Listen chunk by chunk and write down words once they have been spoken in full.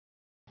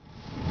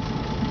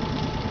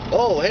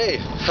Oh, hey,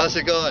 how's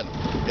it going?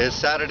 It's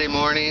Saturday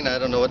morning. I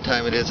don't know what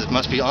time it is. It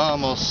must be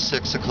almost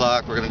 6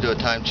 o'clock. We're going to do a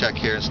time check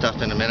here and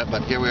stuff in a minute,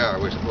 but here we are.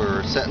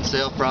 We're setting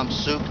sail from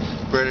Souk,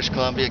 British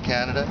Columbia,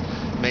 Canada,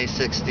 May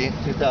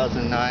 16th,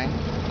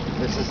 2009.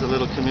 This is the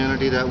little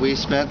community that we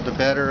spent the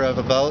better of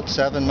about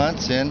 7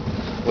 months in,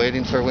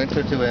 waiting for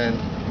winter to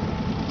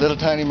end. Little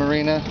tiny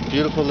marina,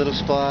 beautiful little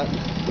spot.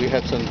 We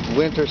had some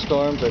winter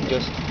storms that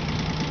just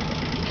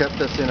kept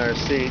us in our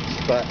seats,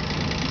 but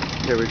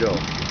here we go.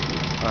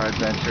 Our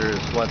adventure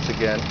is once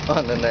again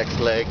on the next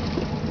leg.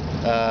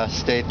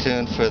 Stay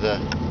tuned for the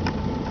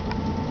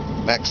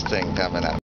next thing coming up.